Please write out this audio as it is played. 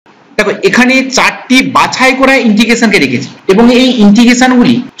দেখো এখানে চারটি বাছাই করা ইন্টিগ্রেশনকে রেখেছি এবং এই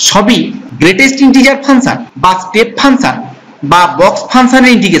ইন্টিগ্রেশনগুলি সবই গ্রেটেস্ট ইন্টিজার ফাংশন বা স্টেপ ফাংশন বা বক্স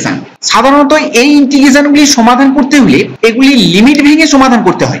ফাংশনের ইন্টিগ্রেশন। সাধারণত এই ইন্টিগ্রেশনগুলি সমাধান করতে হলে এগুলি লিমিট ভেঙে সমাধান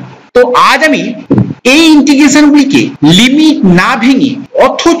করতে হয়। তো আজ আমি এই ইন্টিগ্রেশনগুলিকে লিমিট না ভেঙে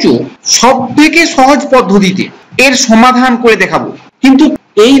অথচ সবথেকে সহজ পদ্ধতিতে এর সমাধান করে দেখাবো। কিন্তু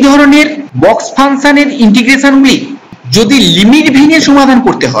এই ধরনের বক্স ফাংশনের ইন্টিগ্রেশনগুলি যদি লিমিট ভেঙে সমাধান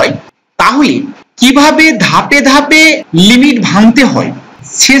করতে হয় তাহলে কিভাবে ধাপে ধাপে লিমিট ভাঙতে হয়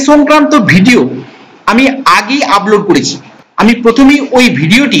সে সংক্রান্ত ভিডিও আমি আগেই আপলোড করেছি। আমি প্রথমেই ওই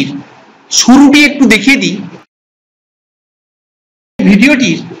ভিডিওটির শুরুটি একটু দেখিয়ে দিই।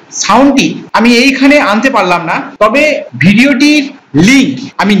 ভিডিওটির সাউন্ডটি আমি এইখানে আনতে পারলাম না, তবে ভিডিওটির লিংক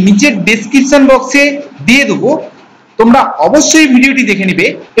আমি নিচের ডেসক্রিপশন বক্সে দিয়ে দেবো। তোমরা অবশ্যই ভিডিওটি দেখে নিবে,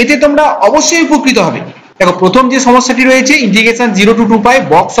 এতে তোমরা অবশ্যই উপকৃত হবে। দেখো প্রথম যে সমস্যাটি রয়েছে integration 0 to 2 pi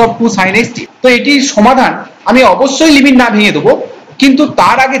box of 2 sin x t, তো এটির সমাধান আমি অবশ্যই লিমিট না ভেঙে দেবো। কিন্তু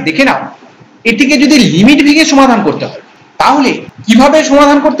তার আগে দেখে নাও এটিকে যদি লিমিট ভেঙে সমাধান করতে হয় তাহলে কিভাবে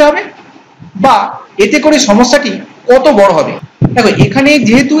সমাধান করতে হবে বা এতে করে সমস্যাটি কত বড় হবে। দেখো এখানে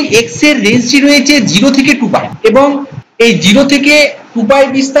যেহেতু x এর রেঞ্জটি রয়েছে 0 থেকে 2 পাই এবং এই 0 থেকে 2 পাই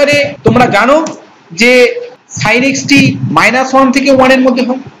বিস্তারে তোমরা জানো যে sin x t -1 থেকে 1 এর মধ্যে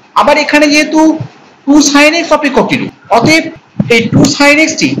হয়। আবার এখানে যেহেতু 2 sin x অপেক্ষকটি, অতএব এই 2 sin x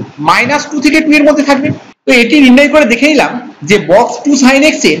টি -2 থেকে 2 এর মধ্যে থাকবে। তো এটি নির্ণয় করে দেখে নিলাম যে বক্স 2 sin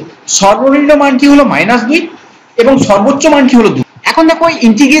x এর সর্বনিম্ন মানটি হলো -2 এবং সর্বোচ্চ মানটি হলো 2। এখন দেখো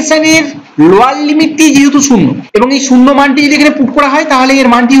ইন্টিগ্রেশনের লোয়ার লিমিটটি যেহেতু 0 এবং এই 0 মানটি যদি এখানে পুট করা হয় তাহলে এর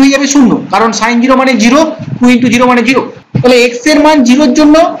মানটি হয়ে যাবে 0, কারণ sin 0 মানে 0, 2 × 0 মানে 0। তাহলে x এর মান 0 এর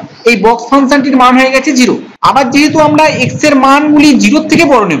জন্য এই বক্স ফাংশনটির মান হয়ে গেছে 0। আবার যেহেতু আমরা x এর মানগুলি 0 থেকে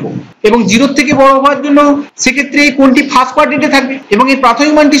বড় নেব এবং 0 থেকে বড় হওয়ার জন্য সেক্ষেত্রে কোনটি ফার্স্ট কোয়াড্রেন্টে থাকবে এবং এর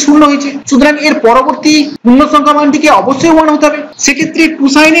প্রাথমিক মানটি 0 হয়েছে, সুতরাং এর পরবর্তী পূর্ণ সংখ্যা মানটিকে অবশ্যই 1 হতে হবে। সেক্ষেত্রে 2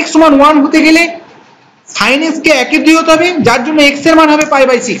 sin x সমান 1 হতে গেলে sin x কে 1/2 হতে হবে, যার জন্য x এর মান হবে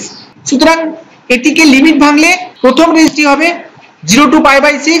π/6। সুতরাং এটিকে লিমিট ভাঙলে প্রথম রেঞ্জটি হবে 0 to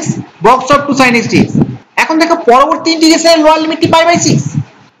π/6 box of 2 sin x dx। এখন দেখো পরবর্তী ইন্টিগ্রেশনের লোয়ার লিমিটটি π/6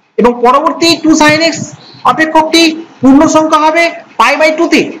 এবং পরবর্তী 2 sin x অপেক্ষকটি পূর্ণ সংখ্যা হবে π/2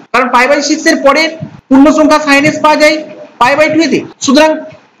 তে, কারণ π/6 এর পরের পূর্ণ সংখ্যা sin x পাওয়া যায় π/2 তে। সুতরাং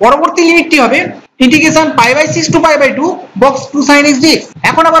পরবর্তী লিমিটটি হবে integration π/6 to π/2 box 2 sin x dx।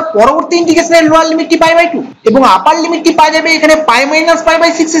 এখন আবার পরবর্তী ইন্টিগ্রেশনের লোয়ার লিমিটটি π/2 এবং আপার লিমিটটি পাওয়া যাবে এখানে π -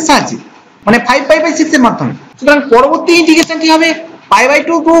 π/6 এর সাহায্যে, মানে 5π/6 এর মাধ্যমে। সুতরাং পরবর্তী ইন্টিগ্রেশনটি হবে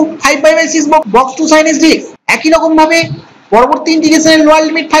π/2 to 5π/6 box 2 sin x dx। একই রকম ভাবে পরবর্তী ইন্টিগ্রেশনের লোয়ার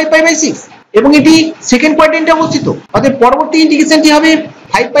লিমিট 5π/6 এবং এটি সেকেন্ড কোয়াড্রেন্টে অবস্থিত, অতএব পরবর্তী ইন্টিগ্রেশনটি হবে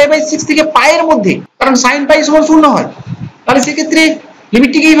 5π/6 থেকে π এর মধ্যে, কারণ sin π সমান 0 হয়। তাহলে সেক্ষেত্রে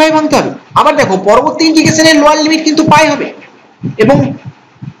লিমিটটিকে এইভাবে ভাঙতে হবে। আবার দেখো পরবর্তী ইন্টিগ্রেশনের লোয়ার লিমিট কিন্তু π হবে এবং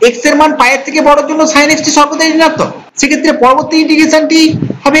x এর মান π এর থেকে বড়র জন্য sin x টি সর্বদাই ঋণাত্মক। সেক্ষেত্রে পরবর্তী ইন্টিগ্রেশনটি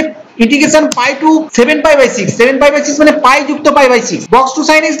হবে ইন্টিগ্রেশন π to 7π/6, 7π/6 মানে π যুক্ত π/6 বক্স 2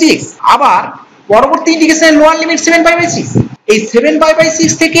 sin x dx। আবার পরবর্তী ইন্টিগ্রেশনের লোয়ার লিমিট 7π/6, এই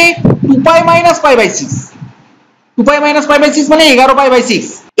 7π/6 থেকে 2π - π/6, 2π - π/6 মানে 11π/6,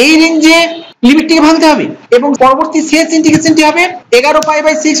 এই রেঞ্জে লিমিটটিকে ভাঙতে হবে এবং পরবর্তী শেষ ইন্টিগ্রেশনটি হবে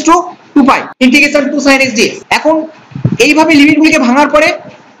 11π/6 to 2π integration 2 sin x dx। এখন এইভাবে লিমিটগুলিকে ভাঙার পরে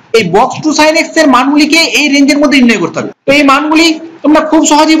এই বক্স 2 sin x এর মানগুলিকে এই রেঞ্জের মধ্যে নির্ণয় করতে হবে। তো এই মানগুলি তোমরা খুব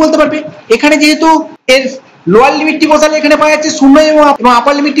সহজেই বলতে পারবে। এখানে যেহেতু এর লোয়ার লিমিটটি বসালে এখানে পাওয়া যাচ্ছে 0 এবং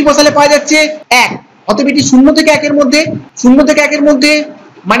আপার লিমিটটি বসালে পাওয়া যাচ্ছে 1, অতএব এটি 0 থেকে 1 এর মধ্যে, 0 থেকে 1 এর মধ্যে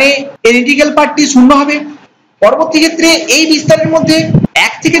মানে এর ইন্টিগ্রাল পার্টটি 0 হবে। পরবর্তী ক্ষেত্রে এই বিস্তারের মধ্যে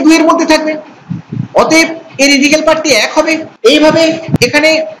 1 থেকে 2 এর মধ্যে থাকবে, অতএব এর ইন্টিগ্রাল পার্টটি 1 হবে। এইভাবে এখানে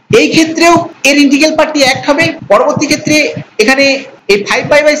এই ক্ষেত্রেও এর ইন্টিগ্রাল পার্টটি 1 হবে। পরবর্তী ক্ষেত্রে এখানে এই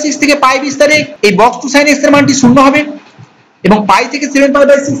 5π/6 থেকে π বিস্তারে এই বক্স 2 sin x এর মানটি 0 হবে এবং π থেকে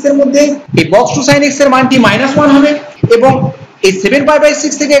 7π/6 এর মধ্যে এই বক্স 2 sin x এর মানটি -1 হবে এবং এই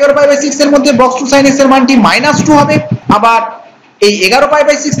 7π/6 থেকে 11π/6 এর মধ্যে বক্স 2 sin x এর মানটি -2 হবে। আবার এই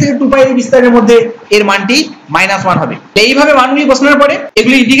 11π/6 থেকে 2π এর বিস্তারের মধ্যে এর মানটি -1 হবে। এইভাবে মানগুলি বসানোর পরে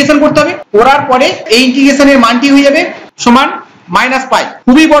এগুলি ইন্টিগ্রেশন করতে হবে, করার পরে এই ইন্টিগ্রেশনের মানটি হয়ে যাবে সমান -π।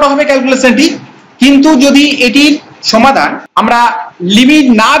 খুবই বড় হবে ক্যালকুলেশনটি, কিন্তু যদি এটির সমাধান আমরা লিমিট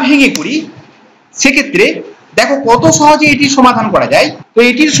না ভেঙে করি সেক্ষেত্রে দেখো কত সহজে এটির সমাধান করা যায়। তো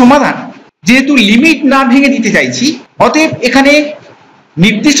এটির সমাধান যেহেতু লিমিট না ভেঙে দিতে চাইছি, অতএব এখানে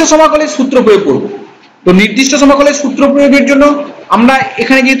নির্দিষ্ট সমাকলের সূত্র প্রয়োগ করব। তো নির্দিষ্ট সমাকলের সূত্র প্রয়োগের জন্য আমরা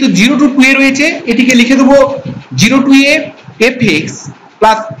এখানে যেহেতু 0 to 2a রয়েছে, এটিকে লিখে দেবো 0 to a fx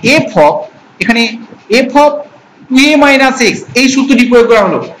plus f of, এখানে f of 2a - x এই সূত্রটি প্রয়োগ করা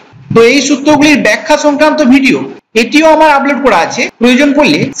হলো। তো এই সূত্রগুলির ব্যাখ্যা সংক্রান্ত ভিডিও এটিও আমার আপলোড করা আছে, প্রয়োজন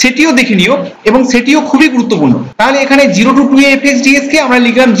পড়লে সেটিও দেখে নিও এবং সেটিও খুবই গুরুত্বপূর্ণ। তাহলে এখানে 0 to 2a fx dx কে আমরা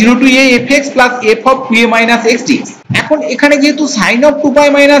লিখলাম 0 to a fx plus f of 2a minus x dx। এখন এখানে যেহেতু sin of 2 pi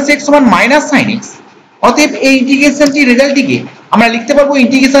minus x সমান minus sin x, অতএব এই ইন্টিগ্রেশনটির রেজাল্টটিকে আমরা লিখতে পারবো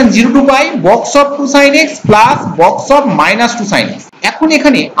integration 0 to pi box of 2 sin x plus box of minus 2 sin x। এখন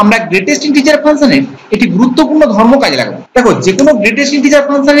এখানে আমরা গ্রেটেস্ট ইন্টিজার ফাংশনের একটি গুরুত্বপূর্ণ ধর্ম কাজে লাগাবো। দেখো যে কোনো গ্রেটেস্ট ইন্টিজার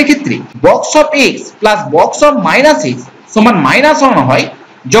ফাংশনের ক্ষেত্রে box of x plus box of minus x সমান -1 হয়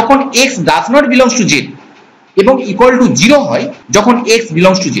যখন x does not belongs to z এবং equal to 0 হয় যখন x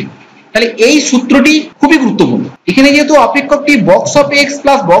belongs to z। তাহলে এই সূত্রটি খুবই গুরুত্বপূর্ণ। এখানে যেহেতু অপেক্ষকটি box of x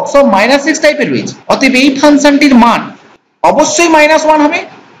plus box of minus x টাইপের রয়েছে, অতএব এই ফাংশনটির মান অবশ্যই -1 হবে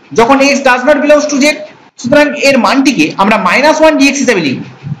যখন x does not belongs to z। সুতরাং এর মানটিকে আমরা -1 dx হিসেবে লিখব।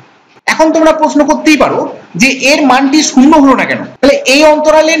 এখন তোমরা প্রশ্ন করতেই পারো যে এর মানটি শূন্য হলো না কেন? তাহলে এই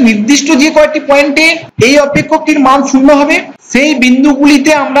অন্তরালে নির্দিষ্ট যে কয়েকটি পয়েন্টে এই অপেক্ষকটির মান শূন্য হবে সেই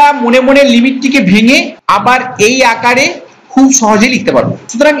বিন্দুগুলিতে আমরা মনে মনে লিমিটটিকে ভেঙে আবার এই আকারে খুব সহজে লিখতে পারবো।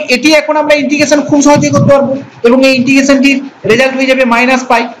 সুতরাং এটি এখন আমরা ইন্টিগ্রেশন খুব সহজে করতে পারবো এবং এই ইন্টিগ্রেশনটির রেজাল্ট হয়ে যাবে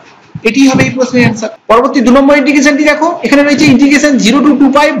 -পাই। এটি হবে এই প্রশ্নের অ্যানসার। পরবর্তী 2 নম্বর ইন্টিগ্রেশনটি দেখো, এখানে রয়েছে integration 0 to 2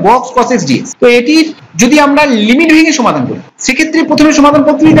 pi box cos x dx। তো এটির যদি আমরা লিমিট ভেঙে সমাধান করি, সেক্ষেত্রে প্রথমে সমাধান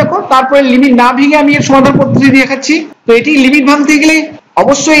পদ্ধতি দেখো, তারপরে লিমিট না ভেঙে আমি এর সমাধান পদ্ধতি দেখাচ্ছি। তো এটি লিমিট ভাঙতে গেলে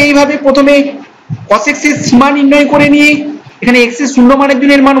অবশ্যই এইভাবে প্রথমে cos x এর সীমা নির্ণয় করে নিয়ে এখানে x এর শূন্য মানের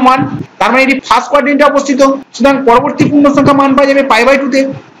জন্য এর মান 1, তার মানে এটি ফার্স্ট কোয়াড্রেন্টে অবস্থিত। সুতরাং পরবর্তী পূর্ণ সংখ্যা মান পাওয়া যাবে π/2 তে।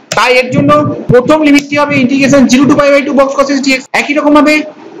 তাই এর জন্য প্রথম লিমিটটি হবে integration 0 to π/2 box cos x dx। একই রকম ভাবে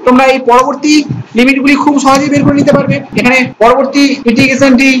তোমরা এই পরবর্তী লিমিটগুলি খুব সহজেই বের করে নিতে পারবে। এখানে পরবর্তী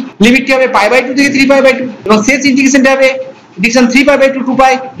ইন্টিগ্রেশনটি লিমিটটি হবে π/2 থেকে 3π/2 এবং শেষ ইন্টিগ্রেশনটি হবে integration 3π/2 2π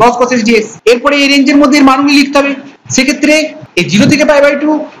box cos x dx। এরপরে এই রেঞ্জের মধ্যে এর মানগুলি লিখতে হবে। সেক্ষেত্রে এই 0 থেকে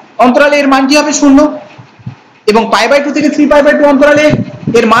π/2 অন্তরালে এর মানটি হবে 0 এবং π/2 থেকে 3π/2 অন্তরালে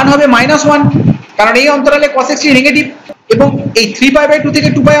এর মান হবে -1, কারণ এই অন্তরালে cos x টি নেগেটিভ, এবং এই 3π/2 থেকে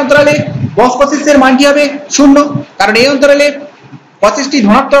 2π অন্তরালে box cos x এর মানটি হবে 0, কারণ এই অন্তরালে cos x টি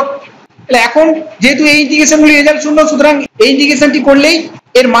ধনাত্মক। তাহলে এখন যেহেতু এই ইন্টিগ্রেশনগুলির রেজাল্ট 0, সুতরাং এই ইন্টিগ্রেশনটি করলেই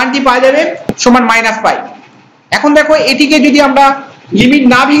এর মানটি পাওয়া যাবে সমান -পাই। এখন দেখো এটিকে যদি আমরা লিমিট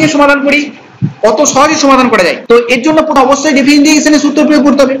না ভেঙে সমাধান করি কত সহজে সমাধান করা যায়। তো এর জন্য অবশ্যই ডেফিনিট ইন্টিগ্রেশনের সূত্র প্রয়োগ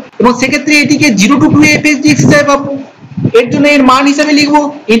করতে হবে এবং সেক্ষেত্রে এটিকে 0 to 2a fx dx হিসেবে পাবো। এর জন্য এর মান হিসেবে লিখবো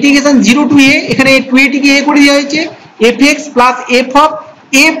ইন্টিগ্রেশন 0 to a, এখানে 2a টিকে a করে দেওয়া হয়েছে, fx plus f of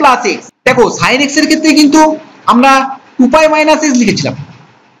a plus x। দেখো sin x এর ক্ষেত্রে কিন্তু আমরা 2π minus x লিখেছিলাম,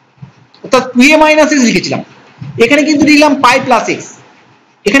 অর্থাৎ 2a minus x লিখেছিলাম। এখানে কিন্তু লিখলাম π plus x।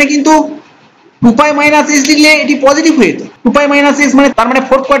 এখানে কিন্তু 2π minus x লিখলে এটি পজিটিভ হয়ে যেত। 2π minus x মানে তার মানে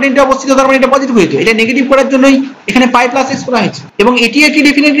ফোর্থ কোয়াড্রেন্টে অবস্থিত, তার মানে এটা পজিটিভ হয়ে যেত। এটা নেগেটিভ করার জন্যই এখানে π plus x করা হয়েছে এবং এটি একটি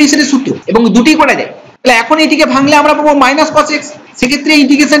ডেফিনিট ইন্টিগ্রেশনের সূত্র এবং দুটি করা যায়। তাহলে এখন এটিকে ভাঙলে আমরা পাবো -cos x। সেক্ষেত্রে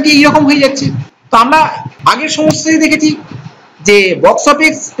ইন্টিগ্রেশনটি এইরকম হয়ে যাচ্ছে। তো আমরা আগের সমস্যায় দেখেছি যে box of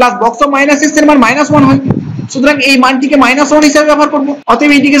x plus box of minus x এর মান -1 হয়, সুতরাং এই মানটিকে -1 হিসেবে ব্যবহার করব।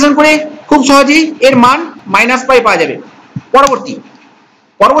 অতএব ইন্টিগ্রেশন করে খুব সহজেই এর মান -পাই পাওয়া যাবে।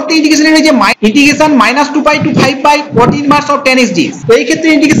 পরবর্তী ইন্টিগ্রেশনে রয়েছে integration -2π to 5π cot inverse of tan x dx। তো এই ক্ষেত্রে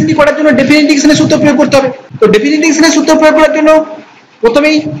ইন্টিগ্রেশনটি করার জন্য ডেফিনিট ইন্টিগ্রেশনের সূত্র প্রয়োগ করতে হবে। তো ডেফিনিট ইন্টিগ্রেশনের সূত্র প্রয়োগ করার জন্য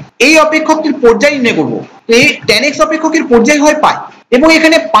প্রথমেই এই অপেক্ষকটির পর্যায় নির্ণয় করব। তো এই tan x অপেক্ষকের পর্যায় হয় π এবং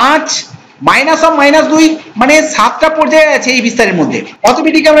এখানে 5 -2 মানে 7টা পর্যায় আছে এই বিস্তারের মধ্যে। অতএব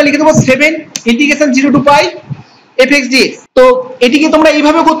এটিকে আমরা লিখে দেব 7 ইন্টিগ্রেশন 0 to π fx dx। তো এটিকে তোমরা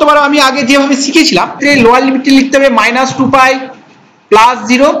এইভাবে করতে পারো, আমি আগে যেভাবে শিখেছিলাম। লোয়ার লিমিটটি লিখতে হবে -2π প্লাস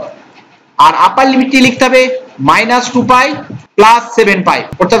 0 আর আপার লিমিটটি লিখতে হবে -2π প্লাস 7π,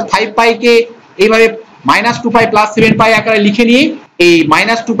 অর্থাৎ 5π কে এইভাবে -2π প্লাস 7π আকারে লিখে নিয়ে এই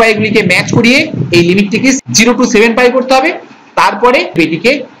 -2π গুলিকে ম্যাচ করিয়ে এই লিমিটটিকে 0 to 7π করতে হবে। তারপরে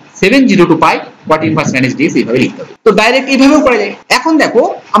এটিকে 7 0 to π cot inverse tan x dx এইভাবে লিখতে হবে। তো ডাইরেক্ট এইভাবেও করা যায়। এখন দেখো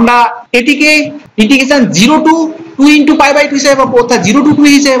আমরা এটিকে ইন্টিগ্রেশন 0 to 2 into π/2 হিসেবে পাবো, অর্থাৎ 0 to 2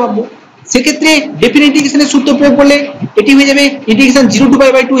 হিসেবে পাবো। সেক্ষেত্রে ডেফিনিট ইন্টিগ্রেশনের সূত্র প্রয়োগ করলে এটি হয়ে যাবে integration 0 to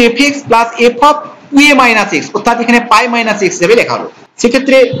π/2 fx plus f of 2a minus x, অর্থাৎ এখানে π minus x হিসেবে লেখা হলো।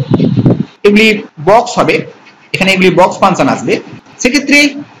 সেক্ষেত্রে এগুলি বক্স হবে, এখানে এগুলি বক্স ফাংশন আসবে। সেক্ষেত্রে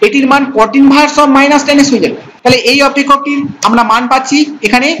এটির মান cot inverse of minus tan x হয়ে যাবে। তাহলে এই অপেক্ষকটির আমরা মান পাচ্ছি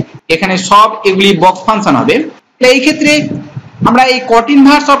এখানে সব এগুলি বক্স ফাংশন হবে। তাহলে এই ক্ষেত্রে আমরা এই cot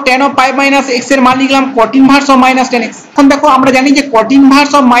inverse of tan of π minus x এর মান লিখলাম cot inverse of minus tan x। এখন দেখো আমরা জানি যে cot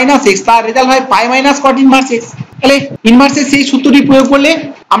inverse of minus x তার রেজাল্ট হয় π minus cot ইনভার্স x। তাহলে ইনভার্সের সেই সূত্রটি প্রয়োগ করলে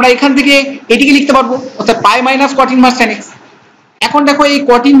আমরা এখান থেকে এটিকে লিখতে পারবো, অর্থাৎ π minus cot inverse tan x। এখন দেখো এই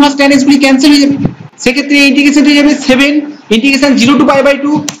cot ইনভার্স tan x গুলি ক্যান্সেল হয়ে যাবে। সেক্ষেত্রে ইন্টিগ্রেশনটি হয়ে যাবে 7 integration 0 two pi by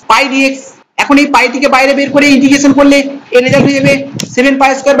 2 pi dx। এখন এই পাই থেকে বাইরে বের করে ইন্টিগ্রেশন করলে এর রেজাল্ট হয়ে যাবে 7 পাই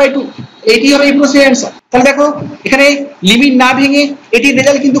স্কয়ার বাই 2। এটি হবে এই প্রশ্নের অ্যানসার। তাহলে দেখো এখানে লিমিট না ভেঙে এটির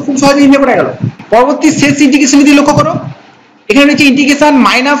রেজাল্ট কিন্তু খুব সহজেই নির্ণয় করা গেল। পরবর্তী শেষ ইন্টিগ্রেশন যদি লক্ষ্য করো, এখানে হচ্ছে integration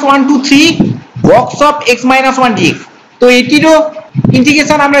 -1 two 3 box of x - 1 dx। তো এটিরও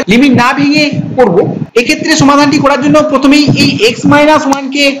ইন্টিগ্রেশন আমরা লিমিট না ভেঙে করব। এক্ষেত্রে সমাধানটি করার জন্য প্রথমেই এই x - 1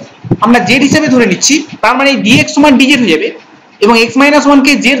 কে আমরা z হিসেবে ধরে নিচ্ছি, তার মানে dx সমান dz হয়ে যাবে। এবং x - 1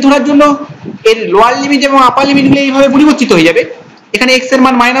 কে z ধরার জন্য এর লোয়ার লিমিট এবং আপার লিমিটগুলো এইভাবে পরিবর্তিত হয়ে যাবে। এখানে x এর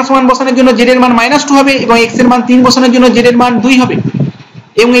মান -1 বসানোর জন্য z এর মান -2 হবে এবং x এর মান 3 বসানোর জন্য z এর মান 2 হবে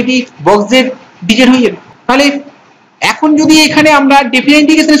এবং এটি বক্স z dz হয়ে যাবে। তাহলে এখন যদি এখানে আমরা ডিফারেন্ট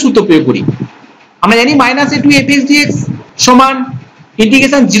ইন্টিগ্রেশনের সূত্র প্রয়োগ করি, আমরা জানি -a to fx dx সমান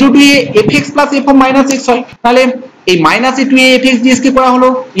integration 0 to a fx plus f of -x হয়। তাহলে এই -a to a fx dx কে করা হলো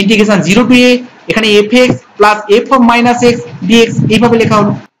ইন্টিগ্রেশন 0 to a এখানে fx plus f of -x dx এইভাবে লেখা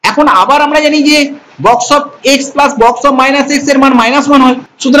হলো। এখন আবার আমরা জানি যে box of x plus box of -x এর মান -1 হয়।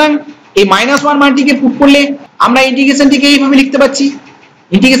 সুতরাং এই -1 মানটিকে পুট করলে আমরা ইন্টিগ্রেশনটিকে এইভাবে লিখতে পাচ্ছি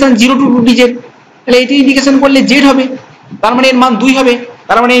ইন্টিগ্রেশন 0 to 2 dz। তাহলে এটি ইন্টিগ্রেশন করলে z হবে, তার মানে এর মান 2 হবে,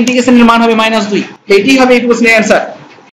 তার মানে ইন্টিগ্রেশনের মান হবে -2। এটি হবে এই প্রশ্নের অ্যানসার।